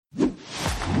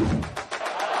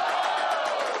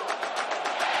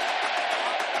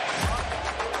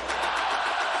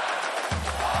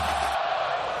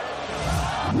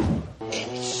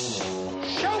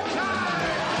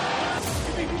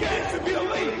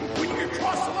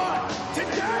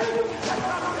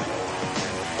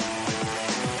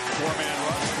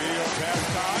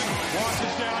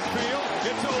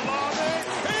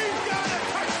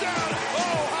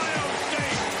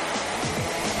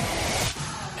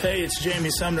Hey, it's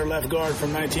Jamie Sumner, left guard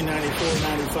from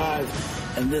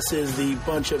 1994-95, and this is the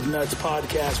Bunch of Nuts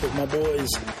podcast with my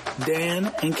boys,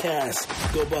 Dan and Cass.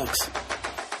 Go Bucks.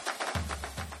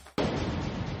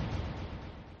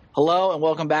 Hello, and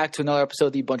welcome back to another episode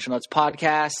of the Bunch of Nuts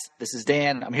podcast. This is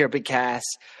Dan. I'm here with Big Cass.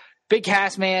 Big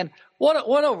Cass, man, what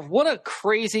a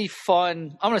crazy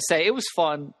fun, I'm going to say it was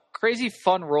fun, crazy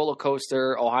fun roller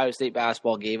coaster Ohio State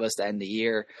basketball gave us to end the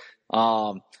year.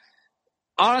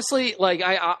 Honestly, like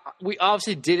we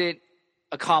obviously didn't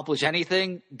accomplish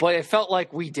anything, but it felt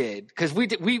like we did because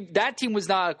that team was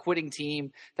not a quitting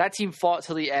team. That team fought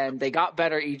till the end. They got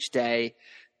better each day.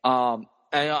 And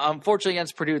unfortunately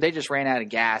against Purdue, they just ran out of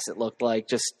gas. It looked like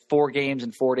just 4 games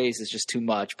in 4 days is just too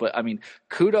much. But I mean,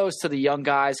 kudos to the young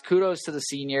guys, kudos to the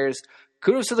seniors,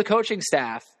 kudos to the coaching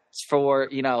staff for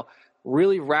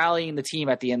really rallying the team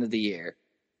at the end of the year.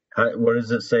 What does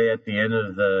it say at the end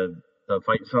of the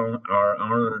fight song? Our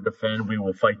honor to defend, we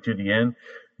will fight to the end.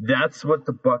 That's what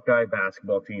the Buckeye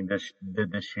basketball team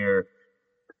did this year.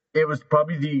 It was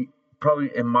probably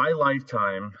in my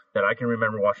lifetime that I can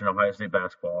remember watching Ohio State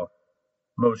basketball,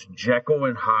 most Jekyll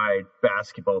and Hyde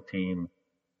basketball team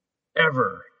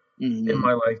ever in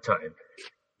my lifetime.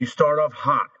 You start off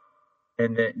hot,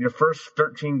 and then your first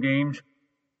 13 games,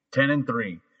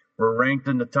 10-3, we're ranked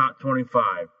in the top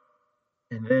 25,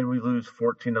 and then we lose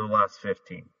 14 of the last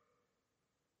 15.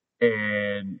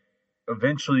 And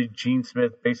eventually, Gene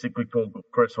Smith basically told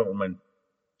Chris Holtmann,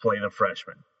 play the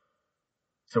freshman.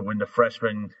 So when the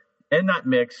freshman, in that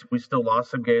mix, we still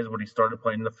lost some games when he started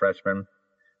playing the freshman.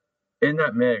 In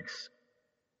that mix,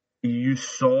 you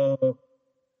saw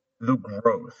the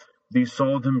growth. You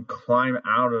saw them climb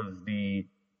out of the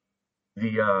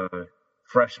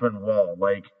freshman wall.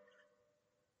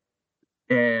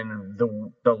 And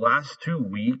the last 2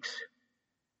 weeks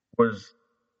was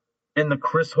in the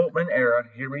Chris Holtmann era.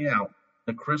 Hear me out.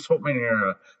 The Chris Holtmann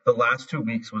era, the last 2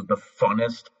 weeks was the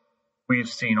funnest we've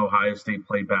seen Ohio State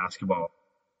play basketball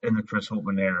in the Chris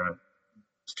Holtmann era.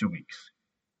 It's 2 weeks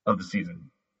of the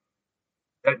season.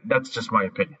 That's just my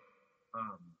opinion.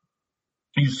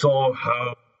 You saw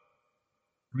how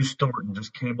Bruce Thornton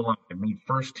just came along and made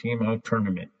first team all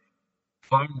tournament,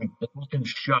 finally blocking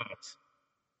shots.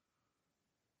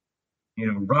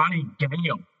 Ronnie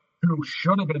Gale, who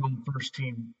should have been on the first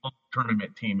team all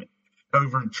tournament team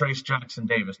over Trace Jackson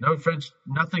Davis. No offense,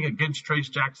 nothing against Trace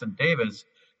Jackson Davis.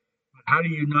 But how do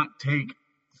you not take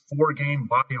 4-game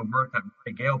body of work that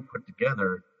Ronnie Gale put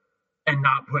together and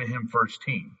not put him first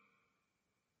team?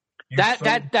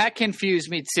 That confused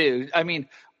me too. I mean,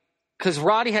 because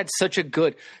Roddy had such a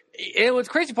good. It was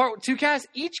crazy part too, Cass.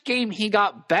 Each game he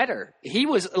got better. He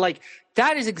was like,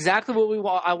 that is exactly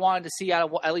what I wanted to see out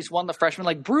of at least one of the freshmen.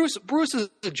 Like Bruce is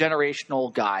a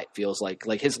generational guy. It feels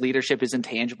like his leadership, his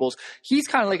intangibles. He's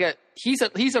kind of like he's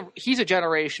a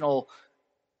generational.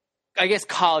 I guess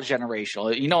college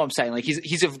generational. You know what I'm saying? Like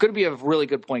he's going to be a really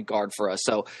good point guard for us.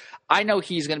 So I know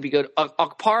he's going to be good.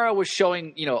 Okpara was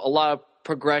showing a lot of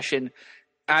progression.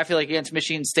 I feel like against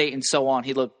Michigan State and so on,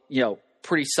 he looked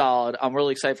pretty solid. I'm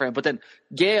really excited for him. But then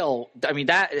Gale, I mean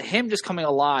him just coming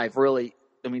alive really.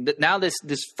 I mean now this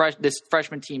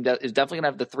freshman team is definitely going to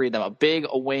have the 3 of them: a big,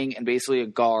 a wing, and basically a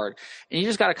guard. And you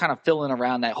just got to kind of fill in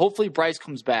around that. Hopefully Bryce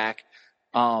comes back.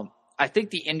 I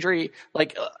think the injury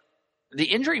might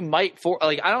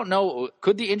I don't know.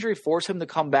 Could the injury force him to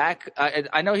come back?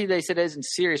 I know they said it isn't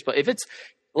serious, but if it's,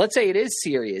 let's say it is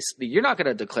serious, you're not going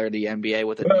to declare the NBA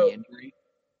with a knee injury.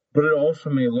 But it also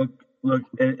may look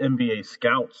NBA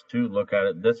scouts too look at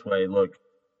it this way. Look,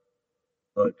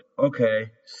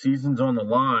 okay, season's on the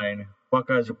line.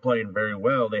 Buckeyes are playing very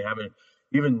well. They haven't,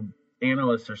 even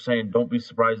analysts are saying, don't be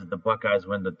surprised if the Buckeyes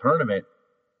win the tournament.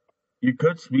 You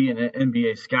could be an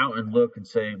NBA scout and look and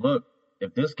say, look,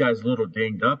 if this guy's a little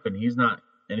dinged up and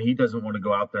he doesn't want to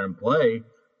go out there and play,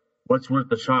 what's worth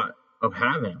the shot of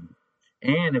having him?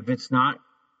 And if it's not,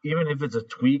 even if it's a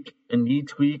knee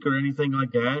tweak or anything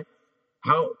like that,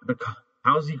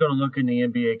 how's he going to look in the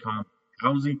NBA comp?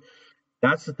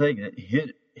 That's the thing.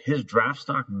 His draft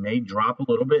stock may drop a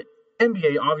little bit.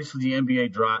 Obviously the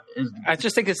NBA drop is. I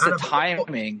just think it's the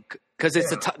timing. Because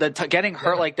it's getting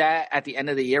hurt like that at the end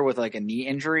of the year with like a knee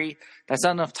injury, that's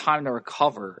not enough time to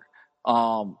recover.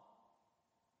 I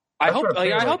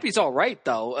hope he's all right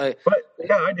though. But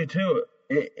yeah, I do too.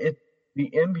 The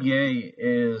NBA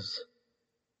is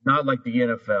not like the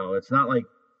NFL. It's not like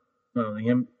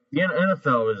the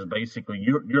NFL is basically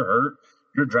you're hurt,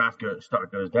 your draft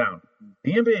stock goes down.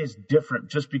 The NBA is different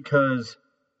just because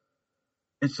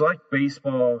it's like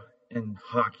baseball and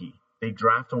hockey. They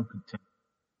draft on potential.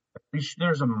 At least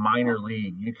there's a minor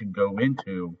league you can go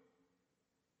into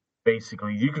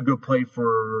basically. You could go play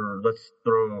for,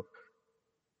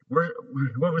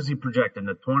 what was he projecting?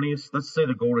 The 20s? Let's say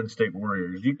the Golden State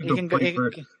Warriors. You could He can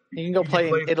go play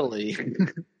in Italy.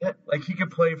 Yeah, like he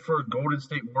could play for Golden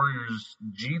State Warriors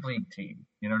G League team.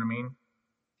 You know what I mean?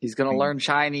 He's gonna learn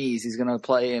Chinese. He's gonna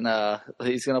play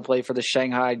for the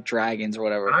Shanghai Dragons or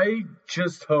whatever. I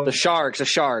just hope the Sharks.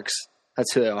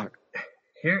 That's who they are.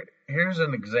 Here's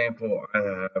an example I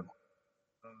have.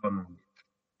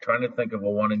 Trying to think of a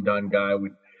one and done guy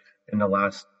in the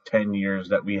last 10 years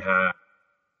that we had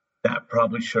that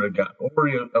probably should have got, or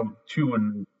a two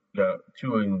and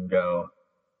go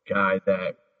guy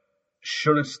that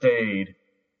should have stayed,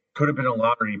 could have been a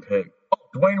lottery pick. Oh,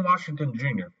 Dwayne Washington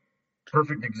Jr.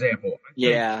 Perfect example.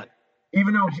 Yeah.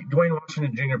 Even though Dwayne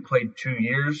Washington Jr. played 2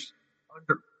 or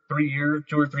 3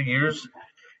 years,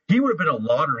 he would have been a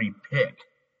lottery pick,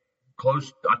 a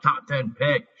top 10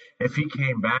 pick if he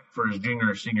came back for his junior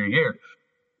or senior year.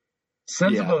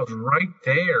 Sensabaugh's right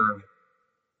there.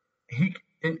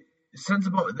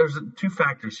 Sensabaugh, there's two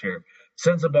factors here.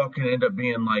 Sensabaugh can end up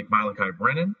being like Malachi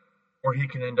Brennan, or he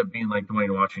can end up being like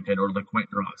Dwayne Washington or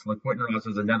LaQuentin Ross. LaQuentin Ross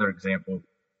is another example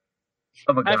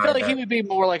of a guy. I feel like he would be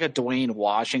more like a Dwayne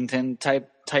Washington type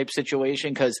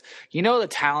situation because the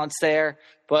talent's there,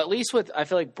 but at least I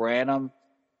feel like Branham,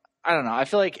 I don't know. I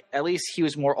feel like at least he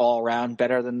was more all around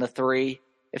better than the three,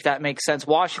 if that makes sense.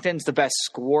 Washington's the best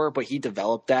scorer, but he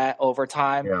developed that over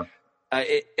time. Yeah.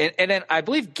 And then I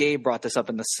believe Gabe brought this up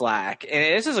in the Slack,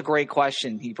 and this is a great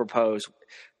question he proposed.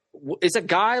 Is a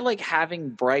guy like having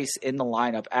Bryce in the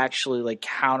lineup actually like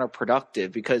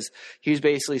counterproductive? Because he was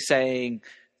basically saying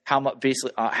how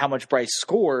much Bryce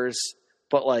scores,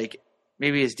 but like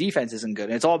maybe his defense isn't good.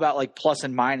 And it's all about like plus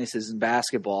and minuses in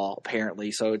basketball,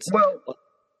 apparently. So it's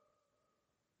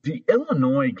the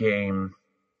Illinois game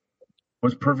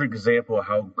was a perfect example of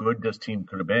how good this team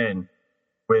could have been,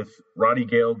 with Roddy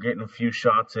Gale getting a few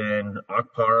shots in,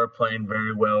 Akpara playing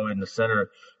very well in the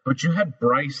center. But you had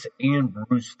Bryce and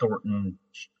Bruce Thornton.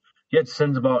 You had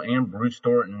Sensabaugh and Bruce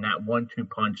Thornton. That 1-2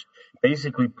 punch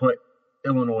basically put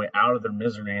Illinois out of their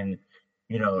misery. And,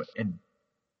 and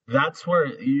that's where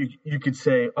you could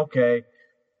say, okay,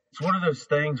 it's one of those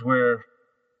things where,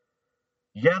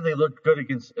 yeah, they looked good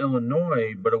against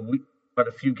Illinois, but a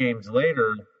few games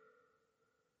later,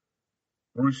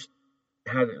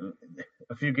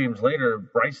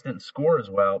 Bryce didn't score as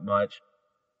much,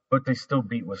 but they still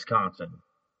beat Wisconsin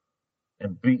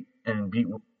and beat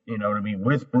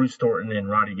with Bruce Thornton and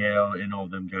Roddy Gale and all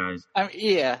them guys.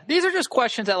 These are just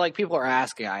questions that like people are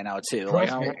asking. I know too.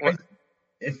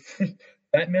 If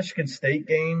that Michigan State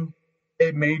game,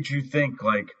 it made you think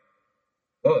like,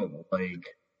 oh, like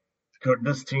could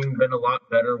this team been a lot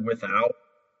better without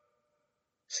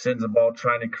Sensabaugh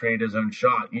trying to create his own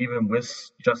shot, even with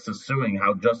Justice Suing,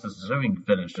 how Justice Suing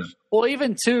finishes. Well,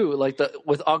 even too, like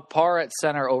with Akpar at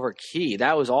center over Key,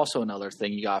 that was also another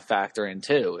thing you got to factor in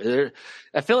too.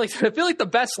 I feel like the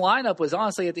best lineup was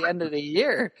honestly at the end of the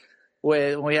year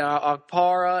when we had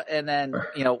Akpara and then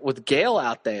with Gale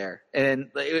out there,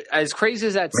 and as crazy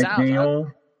as that sounds,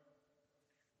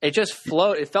 it just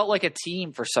flowed. It felt like a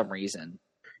team for some reason.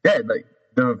 Yeah, like.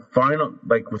 The final,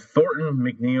 like with Thornton,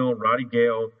 McNeil, Roddy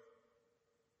Gale,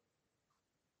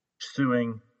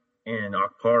 Suing, and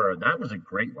Akpara, that was a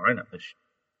great lineup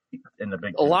in the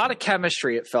Big Ten. A lot of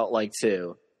chemistry, it felt like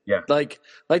too. Yeah, like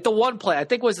the one play I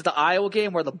think was the Iowa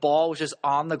game where the ball was just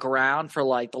on the ground for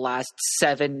like the last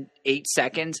 7-8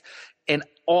 seconds, and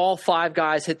all five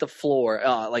guys hit the floor.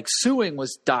 Like Suing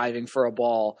was diving for a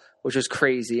ball, which was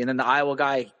crazy, and then the Iowa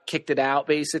guy kicked it out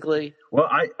basically. Well,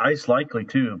 Ice Likely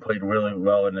too played really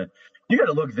well, and you got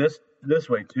to look this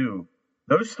way too.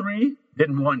 Those three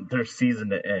didn't want their season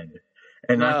to end,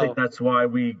 and I think that's why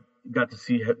we got to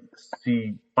see the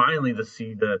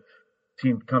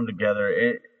team come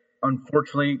together.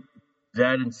 Unfortunately,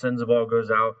 Zed and Sensabaugh goes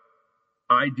out.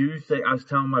 I do think, I was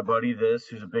telling my buddy this,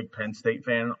 who's a big Penn State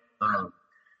fan.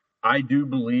 I do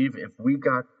believe if we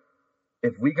got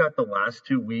the last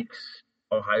 2 weeks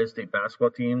Ohio State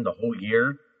basketball team the whole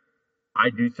year,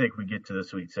 I do think we get to the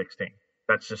Sweet 16.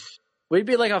 That's just, we'd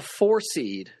be like a 4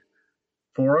 seed,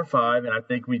 4 or 5, and I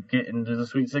think we'd get into the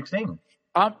Sweet 16.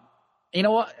 You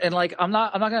know what? And like, I'm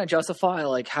not going to justify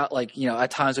like how, like,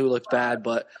 at times we looked bad,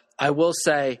 but I will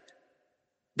say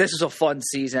this is a fun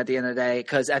season at the end of the day.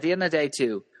 Because at the end of the day,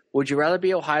 too, would you rather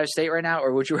be Ohio State right now,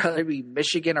 or would you rather be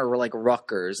Michigan or like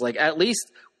Rutgers? Like, at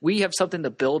least we have something to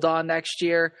build on next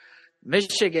year.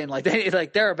 Michigan,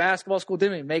 they're a basketball school,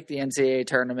 didn't even make the NCAA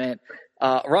tournament.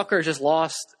 Rutgers just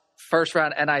lost first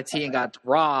round NIT and got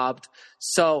robbed.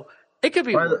 So it could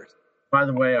be worse. By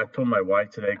the way, I told my wife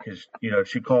today because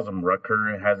she calls them Rucker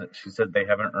and hasn't. She said they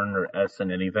haven't earned their S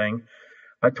in anything.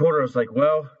 I told her, I was like,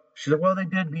 well, she said, well, they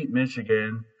did beat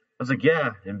Michigan. I was like,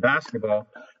 yeah, in basketball.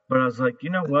 But I was like, you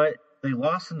know what? They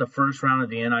lost in the first round of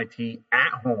the NIT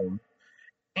at home,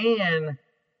 and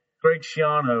Greg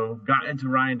Schiano got into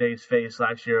Ryan Day's face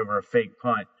last year over a fake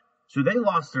punt. So they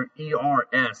lost their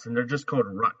ERS, and they're just called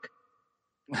Ruck.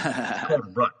 It's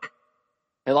called Ruck.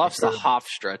 They lost to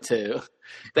Hofstra, too.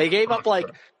 They gave up,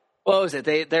 what was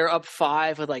it? They're up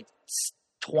 5 with,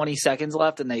 20 seconds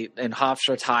left, and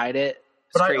Hofstra tied it.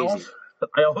 It's crazy.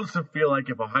 I also feel like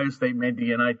if Ohio State made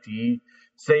the NIT,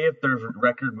 say if their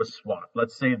record was swapped,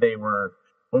 let's say they were,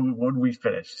 what did we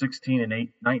finish? 16 and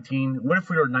 19? What if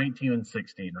we were 19 and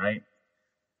 16, right?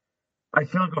 I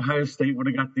feel like Ohio State would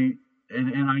have got the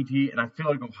NIT, and I feel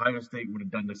like Ohio State would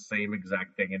have done the same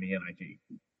exact thing in the NIT.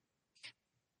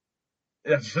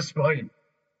 That's just fine.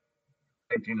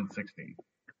 19 and 16.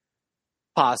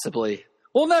 Possibly.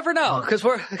 We'll never know because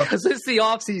it's the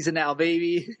off season now,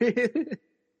 baby.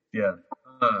 Yeah.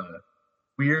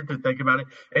 Weird to think about it.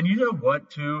 And you know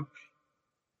what, too?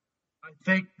 I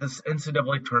think this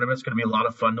NCAA tournament is going to be a lot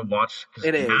of fun to watch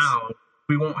because now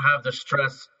we won't have the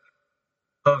stress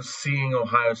of seeing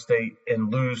Ohio State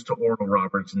and lose to Oral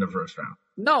Roberts in the first round.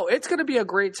 No, it's going to be a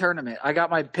great tournament. I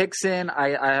got my picks in.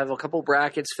 I have a couple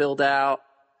brackets filled out.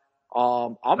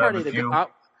 I'm ready to go.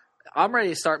 I'm ready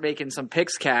to start making some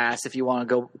picks cast if you want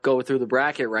to go through the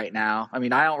bracket right now. I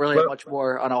mean, I don't really have much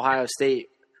more on Ohio State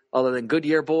other than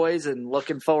Goodyear boys and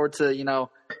looking forward to,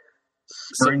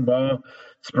 spring ball.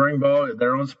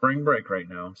 They're on spring break right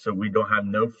now, so we don't have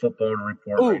no football to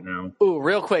report right now.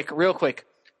 Real quick.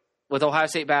 With Ohio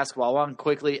State basketball, I want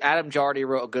quickly. Adam Jardy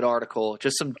wrote a good article.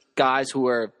 Just some guys who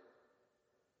are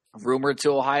rumored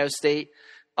to Ohio State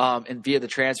and via the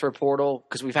transfer portal,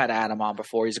 because we've had Adam on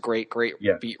before. He's a great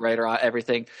beat writer on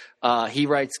everything. He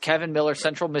writes Kevin Miller,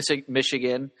 Central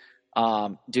Michigan.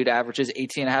 Dude averages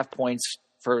 18.5 points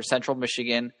for Central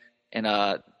Michigan, and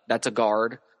that's a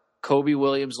guard. Kobe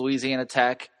Williams, Louisiana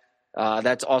Tech.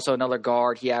 That's also another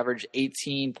guard. He averaged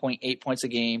 18.8 points a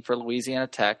game for Louisiana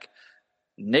Tech.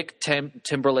 Nick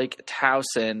Timberlake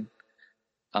Towson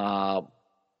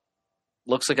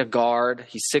looks like a guard.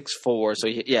 He's 6'4", so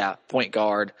point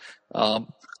guard.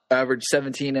 Averaged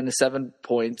 17.7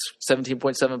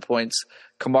 points.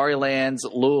 Kamari Lands,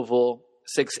 Louisville,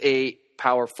 6'8",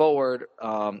 power forward.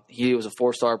 He was a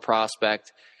 4-star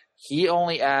prospect. He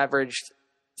only averaged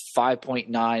 5.9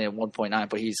 and 1.9,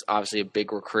 but he's obviously a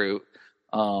big recruit.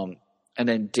 And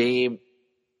then Dame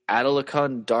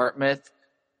Adelakun, Dartmouth.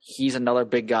 He's another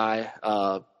big guy.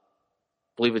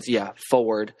 Believe it's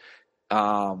forward.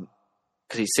 Because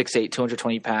he's 6'8",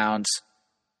 220 pounds,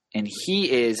 and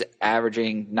he is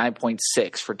averaging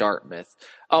 9.6 for Dartmouth.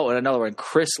 Oh, and another one,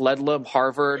 Chris Ledlam,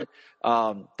 Harvard.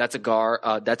 That's a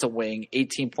guard. That's a wing.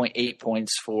 18.8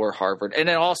 points for Harvard, and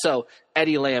then also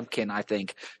Eddie Lampkin. I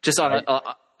think just on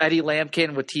Eddie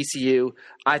Lampkin with TCU.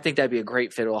 I think that'd be a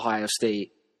great fit at Ohio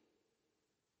State.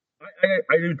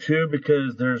 I do too,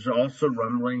 because there's also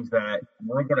rumblings that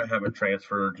we're going to have a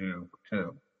transfer due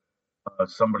too.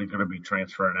 Somebody's going to be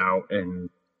transferring out, and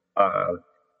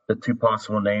the two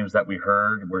possible names that we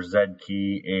heard were Zed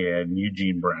Key and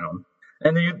Eugene Brown.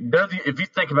 And if you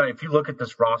think about it, if you look at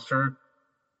this roster,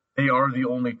 they are the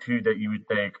only two that you would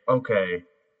think, okay,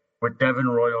 with Devin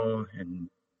Royal and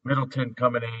Middleton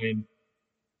coming in,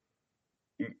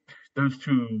 those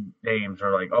two names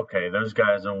are like, okay, those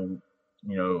guys will,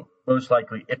 most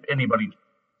likely, if anybody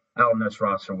out on this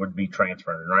roster would be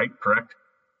transferring, right? Correct?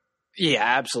 Yeah,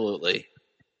 absolutely.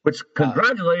 Which,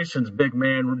 congratulations, big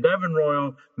man. Devin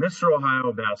Royal, Mr.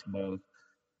 Ohio basketball.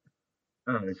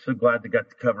 I'm so glad to get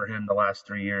to cover him the last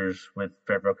 3 years with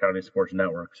Fairfield County Sports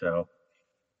Network. So,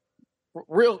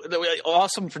 real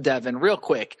awesome for Devin. Real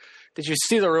quick, did you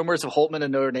see the rumors of Holtman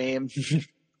and Notre Dame?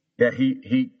 Yeah,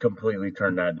 he completely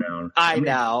turned that down. I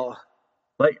know.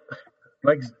 I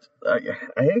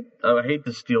hate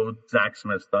to steal Zach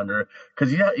Smith's thunder,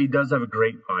 because he does have a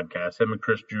great podcast. Him and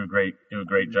Chris Drew do a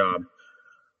great job.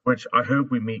 Which I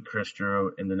hope we meet Chris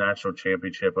Drew in the national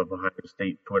championship of Ohio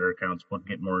State Twitter accounts. We'll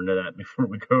get more into that before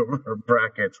we go over our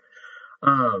brackets.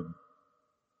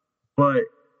 But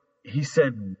he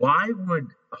said, why would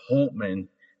Holtman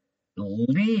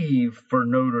leave for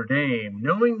Notre Dame,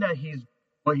 knowing that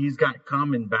what he's got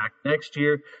coming back next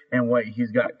year and what he's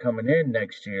got coming in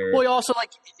next year? Well, also,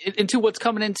 into what's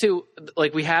coming into,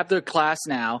 we have their class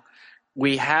now.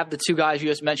 We have the two guys you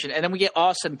just mentioned, and then we get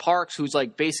Austin Parks, who's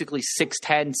basically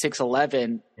 6'10",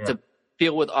 6'11", to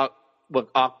deal with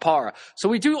Okpara. So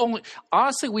we do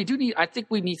need. I think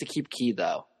we need to keep Key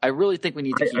though. I really think we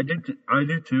need to keep. I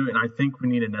do too, and I think we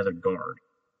need another guard.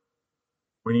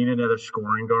 We need another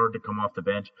scoring guard to come off the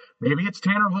bench. Maybe it's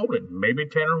Tanner Holden. Maybe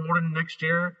Tanner Holden next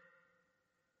year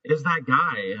is that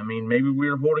guy. I mean, maybe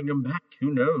we're holding him back.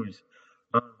 Who knows?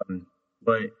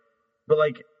 But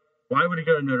like, why would he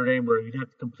go to Notre Dame where he'd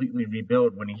have to completely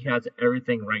rebuild when he has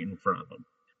everything right in front of him?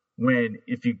 When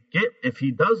if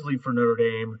he does leave for Notre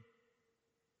Dame,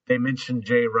 they mentioned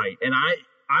Jay Wright, and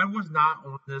I was not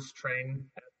on this train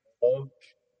at all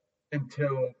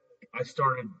until I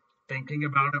started thinking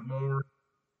about it more.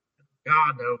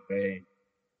 God, no way.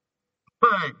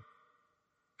 But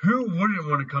who wouldn't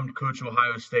want to come to coach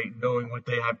Ohio State knowing what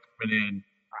they have coming in?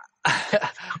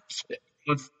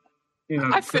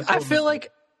 I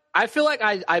feel like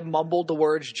I mumbled the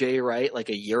words Jay Wright like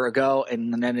a year ago,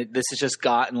 and then this has just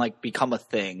gotten become a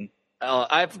thing.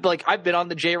 I've been on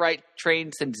the Jay Wright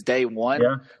train since day one.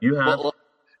 Yeah, you have.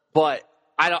 But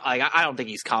I don't think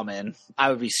he's coming. I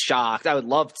would be shocked. I would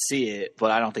love to see it,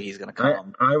 but I don't think he's going to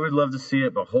come. I would love to see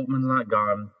it, but Holtman's not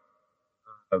gone.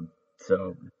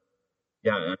 So,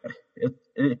 yeah, it's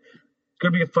going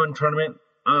to be a fun tournament.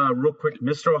 Real quick,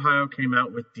 Mr. Ohio came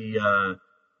out with the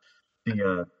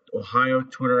Ohio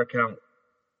Twitter account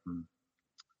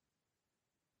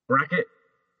bracket.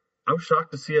 I was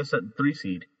shocked to see us at 3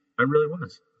 seed. I really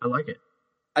was. I like it.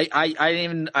 I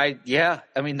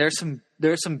mean, there's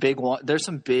some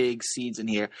big seeds in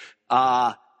here.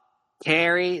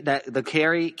 Carrie,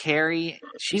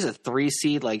 she's a 3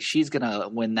 seed. Like, she's gonna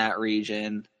win that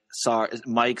region.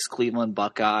 Mike's Cleveland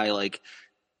Buckeye.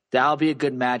 That'll be a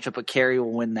good matchup, but Carrie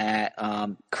will win that.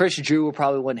 Chris Drew will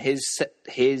probably win his.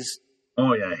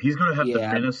 Oh yeah, he's gonna have the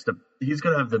menace to. He's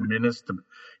gonna have the menace to.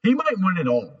 He might win it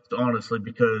all, honestly,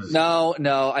 because no.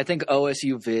 I think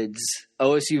OSU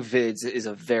Vids is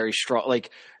a very strong.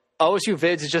 OSU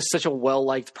Vids is just such a well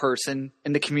liked person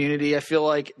in the community. I feel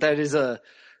like that is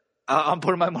I'm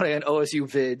putting my money on OSU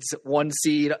Vids, 1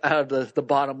 seed out of the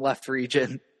bottom left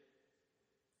region.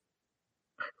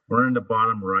 We're in the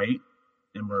bottom right,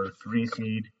 and we're a 3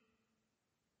 seed.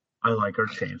 I like our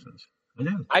chances.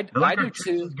 I do. I do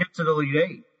too. Get to the Elite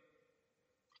Eight.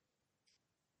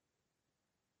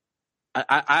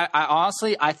 I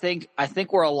honestly, I think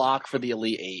we're a lock for the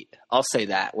Elite Eight. I'll say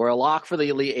that we're a lock for the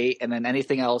Elite Eight, and then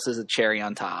anything else is a cherry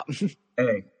on top. Hey,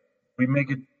 if we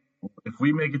make it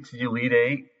to the Elite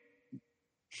Eight,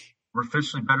 we're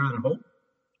officially better than Holt.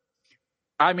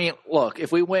 I mean, look,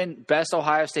 if we win Best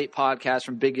Ohio State Podcast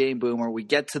from Big Game Boomer, we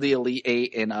get to the Elite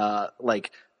Eight, and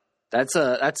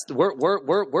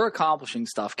we're accomplishing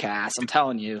stuff, Cass. I'm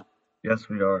telling you. Yes,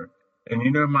 we are. And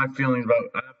you know my feelings about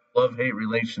I have a love-hate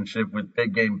relationship with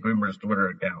Big Game Boomer's Twitter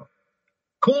account.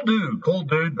 Cool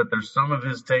dude, but there's some of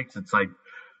his takes. It's like,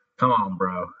 come on,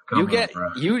 bro.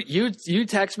 You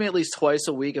text me at least twice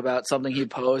a week about something he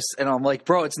posts, and I'm like,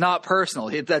 bro, it's not personal.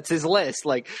 That's his list.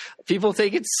 People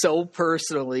take it so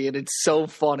personally, and it's so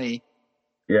funny.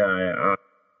 Yeah, I'm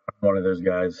one of those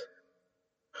guys.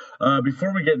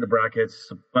 Before we get into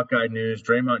brackets, Buckeye news: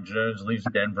 Draymond Jones leaves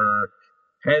Denver,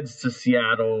 heads to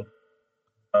Seattle.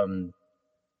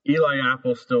 Eli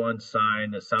Apple's still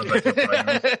unsigned. It sounds like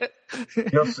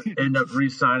he'll end up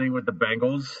re-signing with the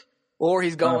Bengals. Or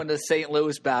he's going to St.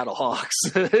 Louis Battlehawks.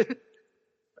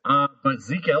 But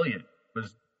Zeke Elliott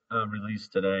was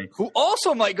released today. Who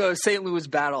also might go to St. Louis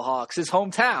Battlehawks, his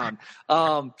hometown.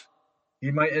 He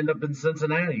might end up in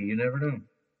Cincinnati. You never know.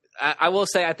 I will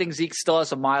say I think Zeke still has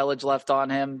some mileage left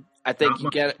on him. I think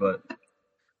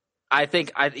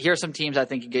here's some teams I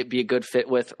think he'd be a good fit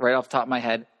with right off the top of my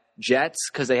head. Jets,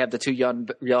 because they have the 2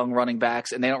 young running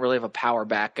backs, and they don't really have a power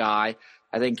back guy.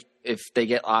 I think if they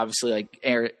get obviously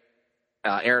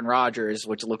Aaron Rodgers,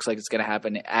 which looks like it's going to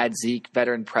happen, add Zeke,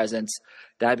 veteran presence,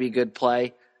 that'd be a good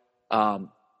play.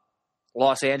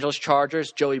 Los Angeles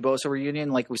Chargers, Joey Bosa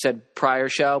reunion, like we said prior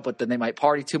show, but then they might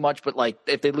party too much. But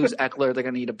if they lose Eckler, they're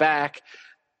going to need a back.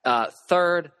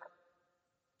 Third,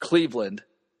 Cleveland.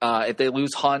 If they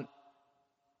lose Hunt,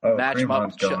 match them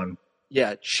up.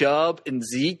 Chubb and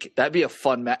Zeke, that'd be a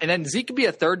fun match. And then Zeke could be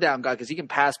a third down guy because he can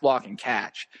pass, block, and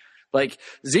catch.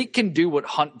 Zeke can do what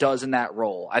Hunt does in that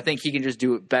role. I think he can just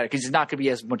do it better because he's not going to be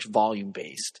as much volume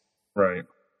based. Right.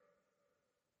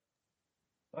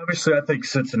 Obviously, I think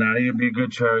Cincinnati would be a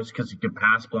good choice because you can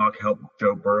pass block, help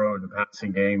Joe Burrow in the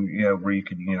passing game, where you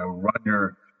could,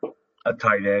 run a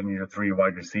tight end, 3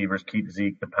 wide receivers, keep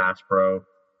Zeke the pass pro,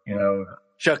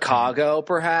 Chicago,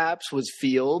 perhaps, was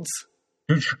Fields.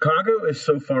 Dude, Chicago is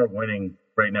so far winning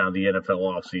right now the NFL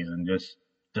offseason, just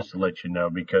to let you know,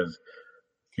 because,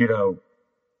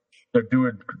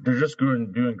 They're just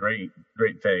doing great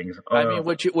things. I mean,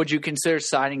 would you consider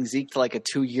signing Zeke to like a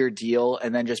 2-year deal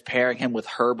and then just pairing him with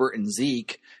Herbert and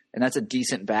Zeke, and that's a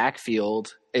decent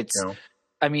backfield?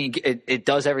 I mean, it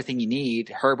does everything you need.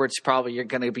 Herbert's probably you're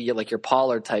going to be like your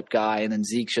Pollard type guy, and then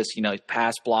Zeke's just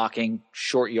pass blocking,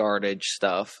 short yardage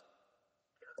stuff.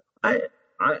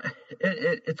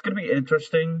 It's going to be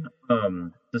interesting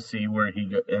to see where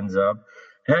he ends up.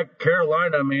 Heck,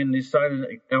 Carolina, man, they signed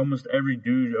almost every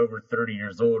dude over 30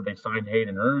 years old. They signed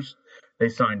Hayden Hurst. They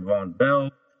signed Von Bell.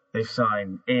 They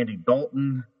signed Andy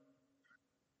Dalton.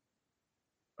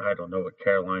 I don't know what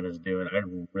Carolina's doing. I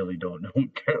really don't know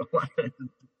what Carolina is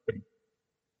doing.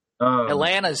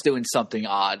 Atlanta's doing something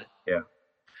odd. Yeah.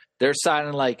 They're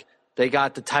signing they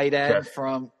got the tight end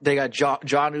they got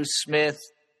Jonnu Smith,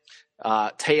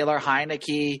 Taylor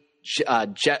Heineke,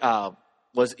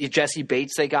 was Jesse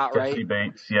Bates they got, right? Jesse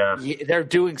Bates, yeah. They're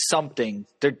doing something.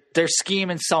 They're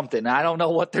scheming something. I don't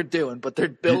know what they're doing, but they're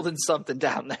building something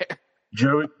down there.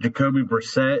 Jacoby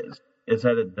Brissett is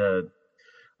headed to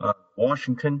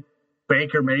Washington.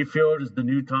 Baker Mayfield is the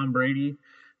new Tom Brady,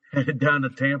 headed down to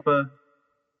Tampa.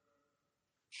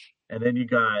 And then you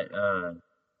got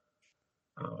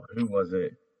who was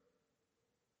it?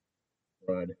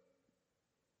 Rod.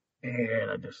 Man,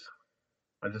 I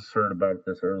just heard about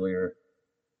this earlier.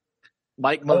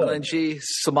 Mike McGlinchey,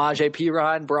 Samaje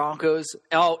Perine, Broncos.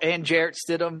 Oh, and Jarrett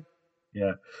Stidham.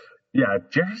 Yeah,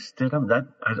 Jarrett Stidham. That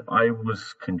I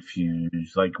was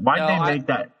confused. Why did they make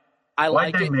that?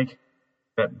 Why did they make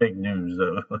that big news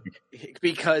though?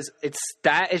 Because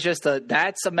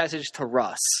that's a message to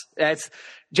Russ.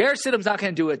 Jarrett Stidham's not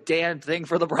going to do a damn thing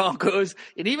for the Broncos,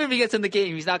 and even if he gets in the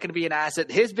game, he's not going to be an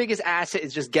asset. His biggest asset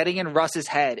is just getting in Russ's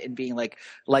head and being like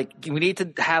we need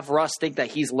to have Russ think that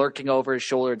he's lurking over his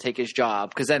shoulder and take his job,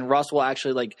 because then Russ will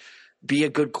actually be a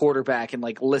good quarterback and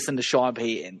listen to Sean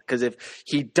Payton. Because if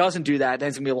he doesn't do that, then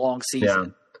it's going to be a long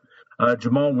season. Yeah.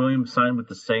 Jamal Williams signed with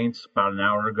the Saints about an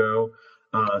hour ago.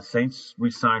 Saints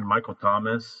re-signed Michael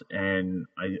Thomas, and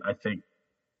I think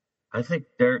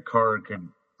Derek Carr could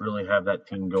really have that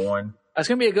team going. It's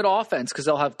going to be a good offense because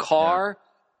they'll have Carr,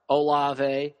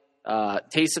 Olave,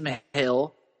 Taysom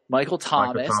Hill, Michael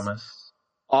Thomas.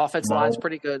 Offense line's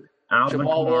pretty good.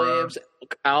 Jamal Williams,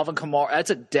 Alvin Kamara.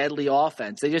 That's a deadly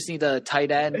offense. They just need a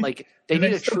tight end. They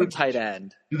need a true tight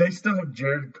end. Do they still have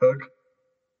Jared Cook?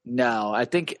 No, I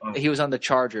think he was on the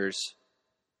Chargers.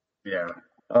 Yeah.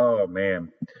 Oh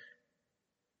man.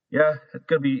 Yeah, it's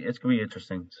gonna be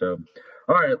interesting. So,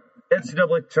 all right,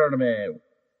 NCAA tournament.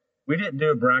 We didn't do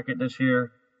a bracket this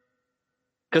year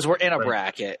because we're in a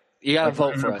bracket. You gotta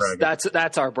vote for us.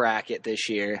 That's our bracket this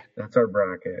year. That's our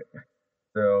bracket.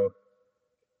 So,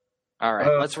 all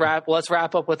right, let's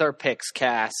wrap up with our picks,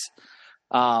 Cass.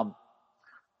 Well,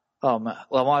 I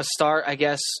want to start, I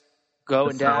guess,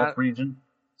 going down.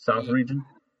 South region.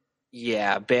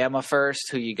 Yeah, Bama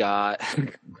first. Who you got?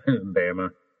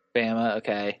 Bama.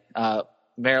 Okay.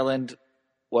 Maryland.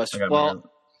 Maryland.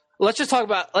 Let's just talk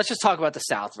about the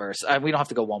South first. We don't have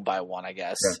to go one by one, I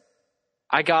guess. Yeah.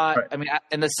 I got. Right. I mean,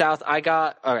 in the South, I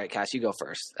got. All right, Cass, you go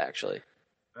first. Actually,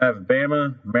 I have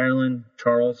Bama, Maryland,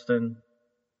 Charleston,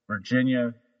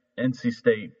 Virginia, NC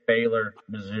State, Baylor,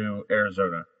 Mizzou,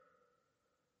 Arizona.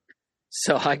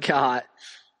 So I got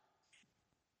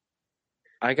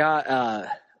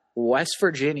West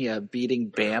Virginia beating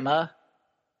Bama.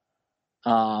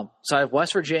 So I have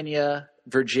West Virginia,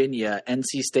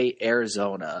 NC State,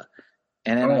 Arizona,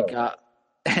 and then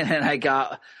I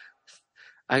got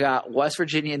West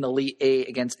Virginia in the Elite Eight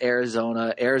against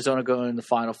Arizona. Arizona going in the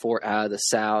Final Four out of the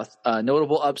South.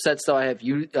 Notable upsets though, I have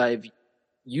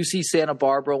UC Santa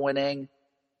Barbara winning.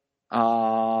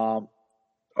 Okay.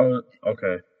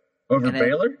 Over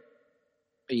Baylor?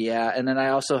 Yeah, and then I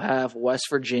also have West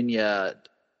Virginia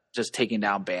just taking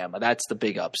down Bama. That's the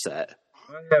big upset.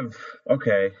 So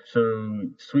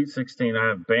Sweet 16, I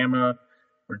have Bama,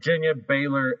 Virginia,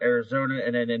 Baylor, Arizona,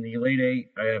 and then in the Elite Eight,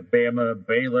 I have Bama,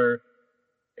 Baylor,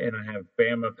 and I have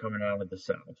Bama coming out of the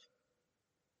South.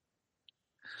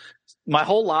 My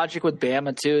whole logic with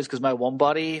Bama too is because my one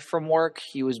buddy from work,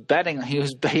 he was betting. He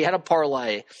had a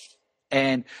parlay,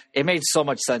 and it made so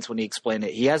much sense when he explained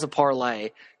it. He has a parlay.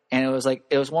 And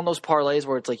it was one of those parlays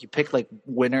where it's you pick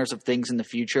winners of things in the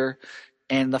future,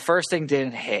 and the first thing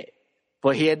didn't hit,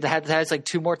 but he has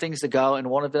 2 more things to go, and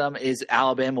one of them is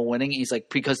Alabama winning. He's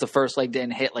because the first leg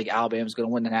didn't hit, Alabama's going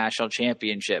to win the national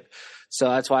championship, so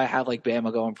that's why I have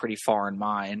Bama going pretty far in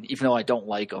mine, even though I don't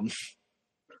like them.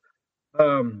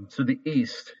 So the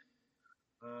East,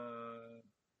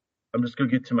 I'm just going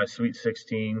to get to my Sweet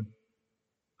 16.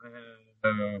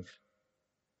 I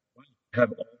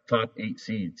have all top 8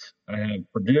 seeds. I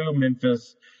have Purdue,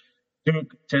 Memphis,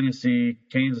 Duke, Tennessee,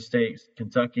 Kansas State,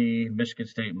 Kentucky, Michigan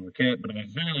State, and Marquette. But I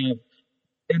have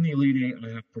in the Elite Eight,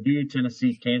 I have Purdue,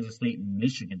 Tennessee, Kansas State, and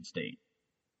Michigan State.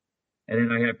 And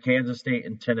then I have Kansas State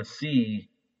and Tennessee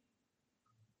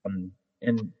in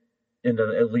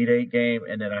the Elite Eight game,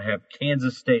 and then I have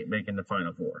Kansas State making the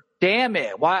Final Four. Damn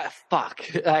it. Why? Fuck.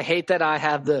 I hate that I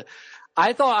have the –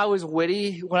 I thought I was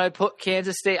witty when I put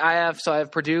Kansas State. I have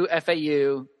Purdue,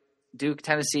 FAU, Duke,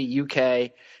 Tennessee,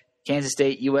 UK, Kansas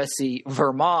State, USC,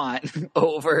 Vermont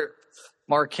over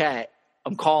Marquette.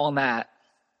 I'm calling that.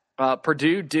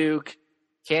 Purdue, Duke,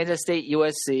 Kansas State,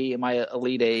 USC in my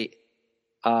Elite Eight.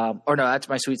 Or no, that's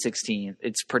my Sweet 16.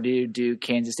 It's Purdue, Duke,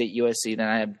 Kansas State, USC. Then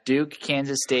I have Duke,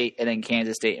 Kansas State, and then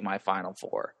Kansas State in my Final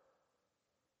Four.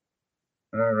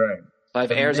 All right. So I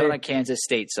have Arizona, Kansas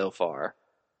State so far.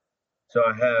 So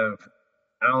I have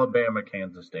Alabama,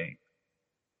 Kansas State.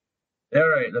 All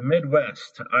right, the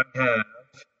Midwest. I have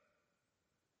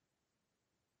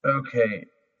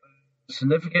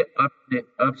significant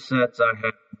upsets. I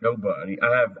have nobody.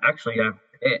 I have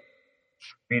Pitt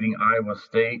beating Iowa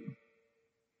State.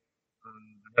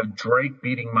 I have Drake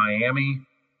beating Miami.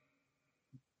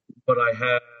 But I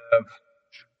have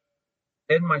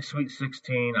in my Sweet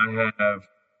 16, I have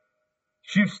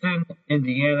Houston,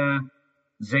 Indiana,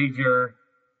 Xavier,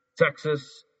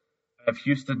 Texas. I have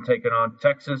Houston taking on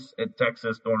Texas, and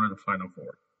Texas going to the Final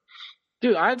Four.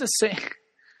 Dude, I have the same.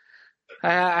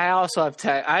 I also have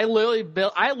Tech. I literally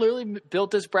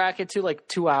built this bracket too like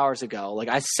 2 hours ago. Like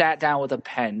I sat down with a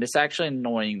pen. It's actually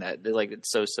annoying that like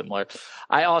it's so similar.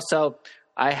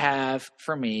 I have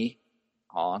for me.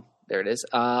 Hold on, there it is.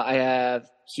 I have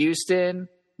Houston,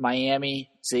 Miami,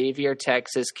 Xavier,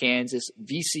 Texas, Kansas,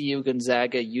 VCU,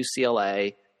 Gonzaga,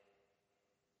 UCLA.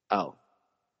 Oh,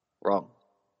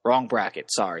 wrong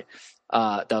bracket. Sorry,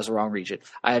 that was the wrong region.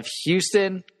 I have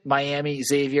Houston, Miami,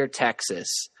 Xavier,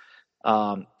 Texas.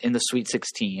 In the Sweet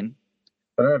 16.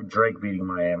 But I have Drake beating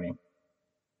Miami.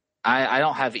 I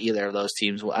don't have either of those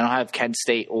teams. I don't have Kent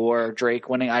State or Drake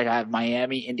winning. I have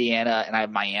Miami, Indiana, and I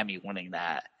have Miami winning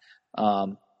that. I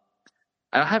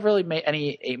don't have really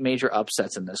any major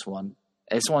upsets in this one.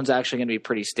 This one's actually going to be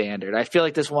pretty standard. I feel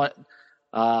like this one,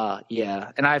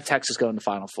 yeah. And I have Texas going to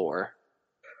Final Four.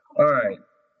 All right.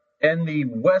 In the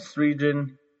West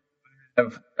region, I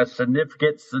have a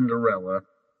significant Cinderella.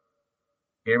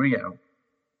 Here we go.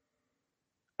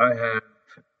 I have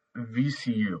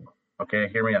VCU. Okay,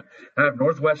 hear me out. I have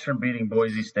Northwestern beating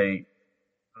Boise State.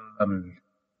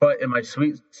 But in my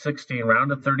Sweet 16,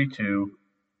 round of 32,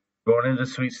 going into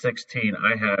Sweet 16,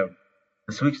 I have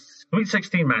the Sweet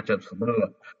 16 matchups.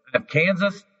 I have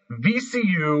Kansas,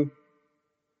 VCU,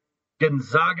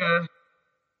 Gonzaga.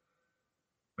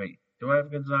 Wait, do I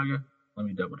have Gonzaga? Let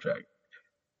me double check.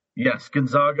 Yes,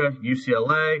 Gonzaga,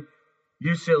 UCLA.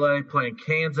 UCLA playing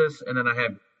Kansas, and then I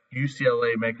have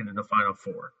UCLA making it to the Final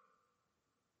Four.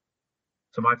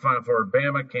 So my Final Four are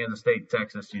Bama, Kansas State,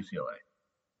 Texas, UCLA.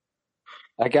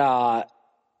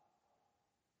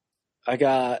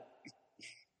 I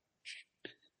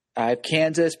have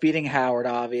Kansas beating Howard,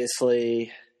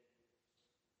 obviously.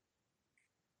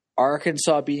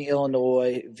 Arkansas beating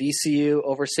Illinois. VCU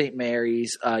over St.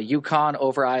 Mary's. UConn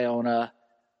over Iona.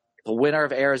 The winner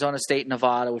of Arizona State,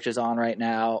 Nevada, which is on right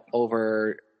now,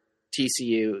 over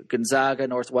TCU. Gonzaga,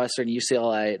 Northwestern,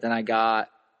 UCLA. Then I got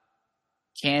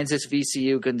Kansas,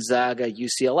 VCU, Gonzaga,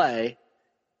 UCLA.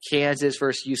 Kansas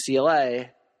versus UCLA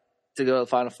to go to the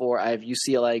Final Four. I have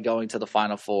UCLA going to the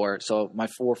Final Four. So my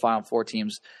 4 Final Four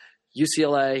teams,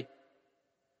 UCLA,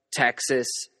 Texas,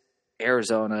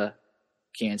 Arizona,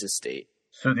 Kansas State.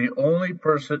 So the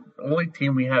only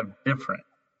team we have different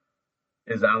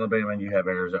is Alabama, and you have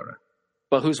Arizona.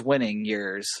 But who's winning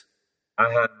yours?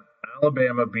 I have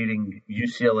Alabama beating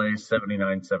UCLA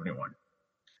 79-71.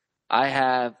 I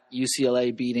have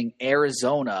UCLA beating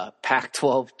Arizona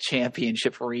Pac-12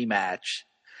 championship rematch.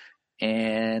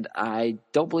 And I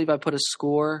don't believe I put a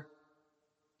score.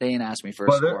 They didn't ask me for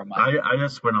a score. I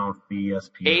just went off the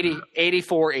ESPN.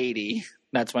 84-80.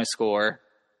 That's my score.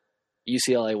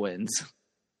 UCLA wins.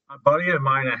 A buddy of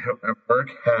mine at work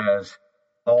has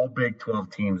all Big 12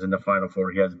 teams in the Final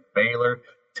Four. He has Baylor,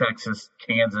 Texas,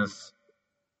 Kansas.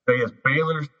 He has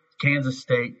Baylor, Kansas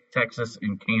State, Texas,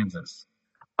 and Kansas.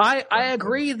 I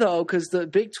agree, though, because the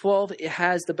Big 12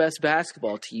 has the best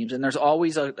basketball teams, and there's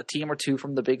always a team or two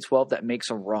from the Big 12 that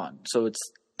makes a run. So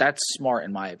that's smart,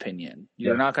 in my opinion.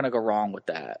 You're not going to go wrong with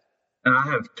that. And I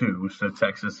have 2, so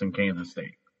Texas and Kansas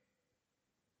State.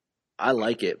 I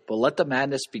like it, but let the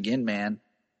madness begin, man.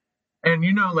 And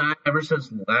ever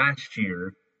since last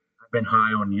year, I've been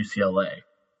high on UCLA.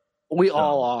 We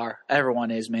all are.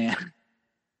 Everyone is, man.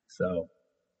 So,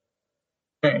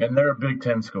 and they're a Big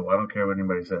Ten school. I don't care what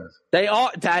anybody says. They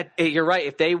are. You're right.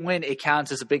 If they win, it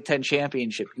counts as a Big Ten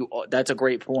championship. That's a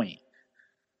great point.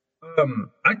 I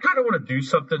kind of want to do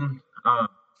something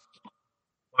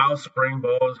while spring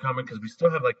ball is coming because we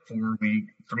still have like 3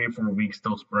 or 4 weeks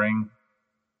till spring.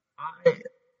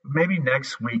 Maybe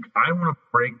next week I want to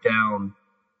break down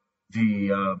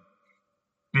the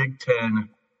Big Ten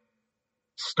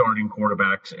starting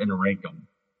quarterbacks and rank them.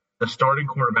 The starting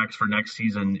quarterbacks for next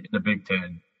season in the Big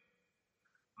Ten.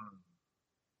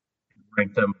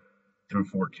 Rank them through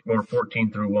 14 or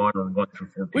 14 through 1 or 1 through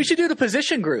 14. We should do the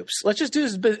position groups. Let's just do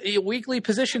weekly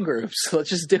position groups. Let's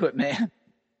just do it, man.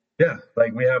 Yeah,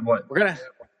 like we have what? We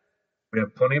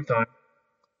have plenty of time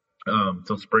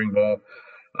till spring ball.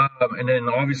 And then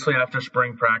obviously after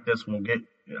spring practice,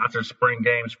 after spring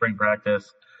game, spring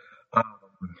practice,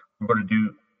 we're going to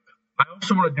do – I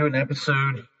also want to do an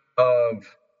episode of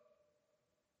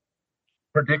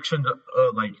predictions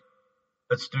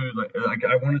let's do like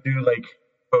I want to do like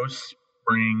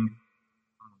post-spring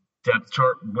depth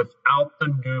chart without the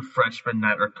new freshmen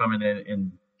that are coming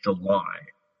in July.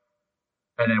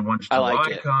 And then once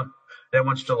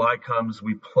July comes,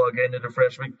 we plug into the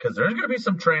freshmen because there's going to be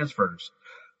some transfers.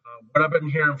 What I've been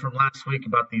hearing from last week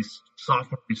about these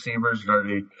sophomore receivers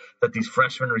that these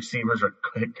freshman receivers are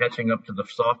catching up to the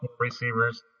sophomore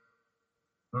receivers.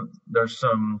 There's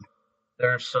some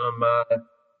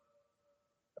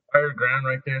higher ground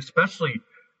right there, especially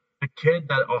the kid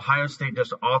that Ohio State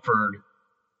just offered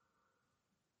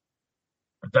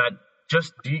that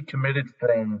just decommitted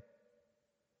from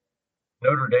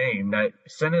Notre Dame that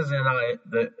sent his NLI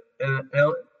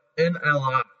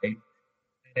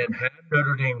and had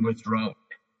Notre Dame withdraw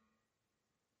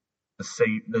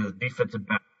the defensive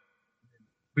back.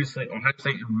 Obviously, Ohio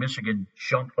State and Michigan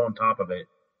jumped on top of it,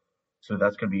 so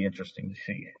that's going to be interesting to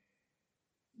see.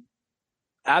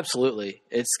 Absolutely,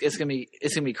 it's gonna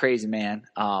be crazy, man.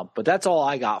 But that's all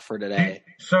I got for today.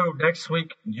 So next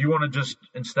week, you want to just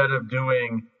instead of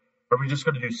doing, are we just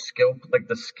going to do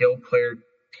the skill player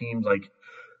teams like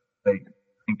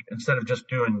instead of just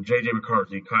doing JJ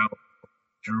McCarthy, Kyle,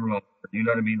 Drew, you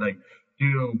know what I mean? Like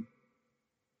do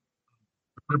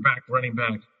quarterback, running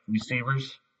back,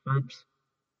 receivers groups,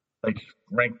 like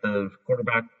rank the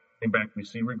quarterback, running back,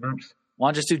 receiver groups.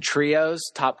 Want to just do trios,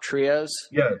 top trios?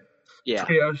 Yeah.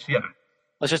 Trios, yeah.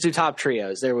 Let's just do top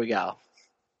trios. There we go.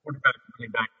 Quarterback,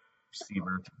 running back,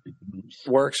 receiver.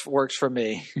 Works for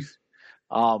me.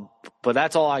 But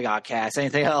that's all I got, Cass.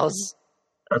 Anything else?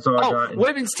 That's all I got.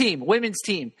 Women's team.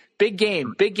 Big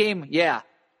game. Yeah.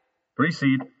 3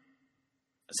 seed.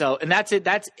 So, and that's it.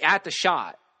 That's at the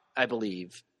Shot, I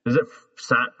believe. Is it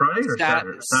Friday or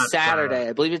Saturday? Saturday.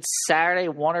 I believe it's Saturday,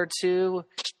 1 or 2.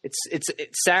 It's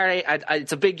Saturday.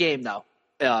 It's a big game though.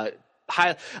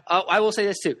 I will say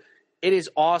this too. It is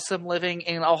awesome living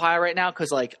in Ohio right now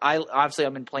because, like, I'm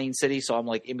in Plain City, so I'm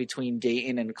like in between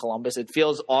Dayton and Columbus. It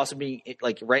feels awesome being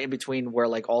like right in between where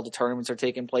like all the tournaments are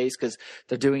taking place because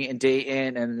they're doing it in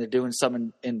Dayton and they're doing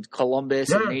some in Columbus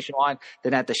and Nationwide.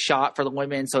 Then at the Shot for the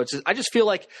women, so I just feel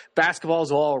like basketball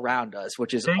is all around us,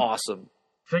 which is awesome.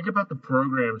 Think about the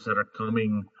programs that are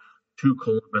coming to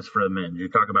Columbus for the men. You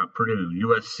talk about Purdue,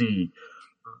 USC,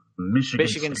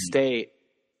 Michigan State.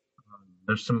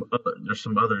 There's some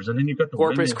others, and then you got the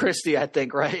Corpus Christi, I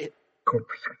think, right?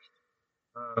 Corpus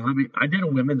Christi. I did a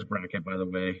women's bracket, by the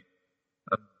way.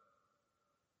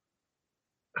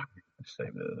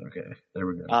 Okay, there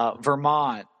we go.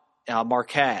 Vermont,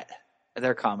 Marquette,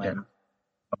 they're coming.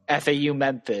 Yeah. FAU,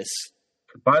 Memphis.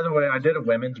 By the way, I did a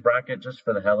women's bracket just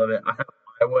for the hell of it. I have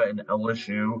Iowa and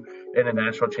LSU in a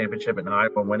national championship, and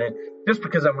Iowa win it, just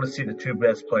because I want to see the 2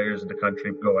 best players in the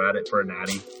country go at it for a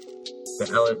natty.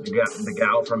 The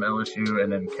gal from LSU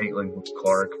and then Caitlin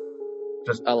Clark.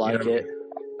 I like it.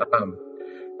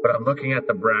 But I'm looking at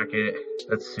the bracket.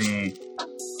 Let's see.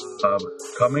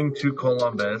 Coming to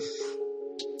Columbus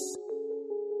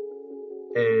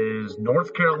is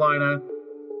North Carolina,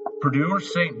 Purdue or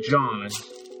St. John's,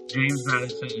 James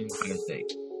Madison, and Ohio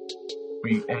State.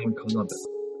 And Columbus.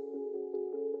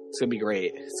 It's going to be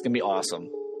great. It's going to be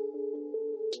awesome.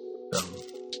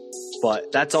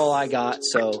 But that's all I got.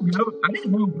 So I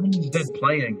didn't know women's did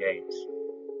play-in games.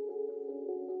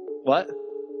 What?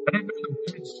 I didn't know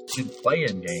women's did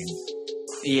play-in games.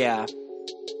 Yeah.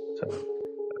 So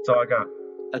that's all I got.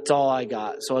 That's all I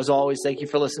got. So as always, thank you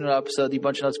for listening to the episode of the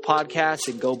Bunch of Nuts podcast,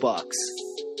 and go Bucks.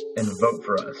 And vote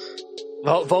for us.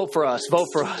 Vote for us. Vote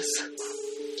for us.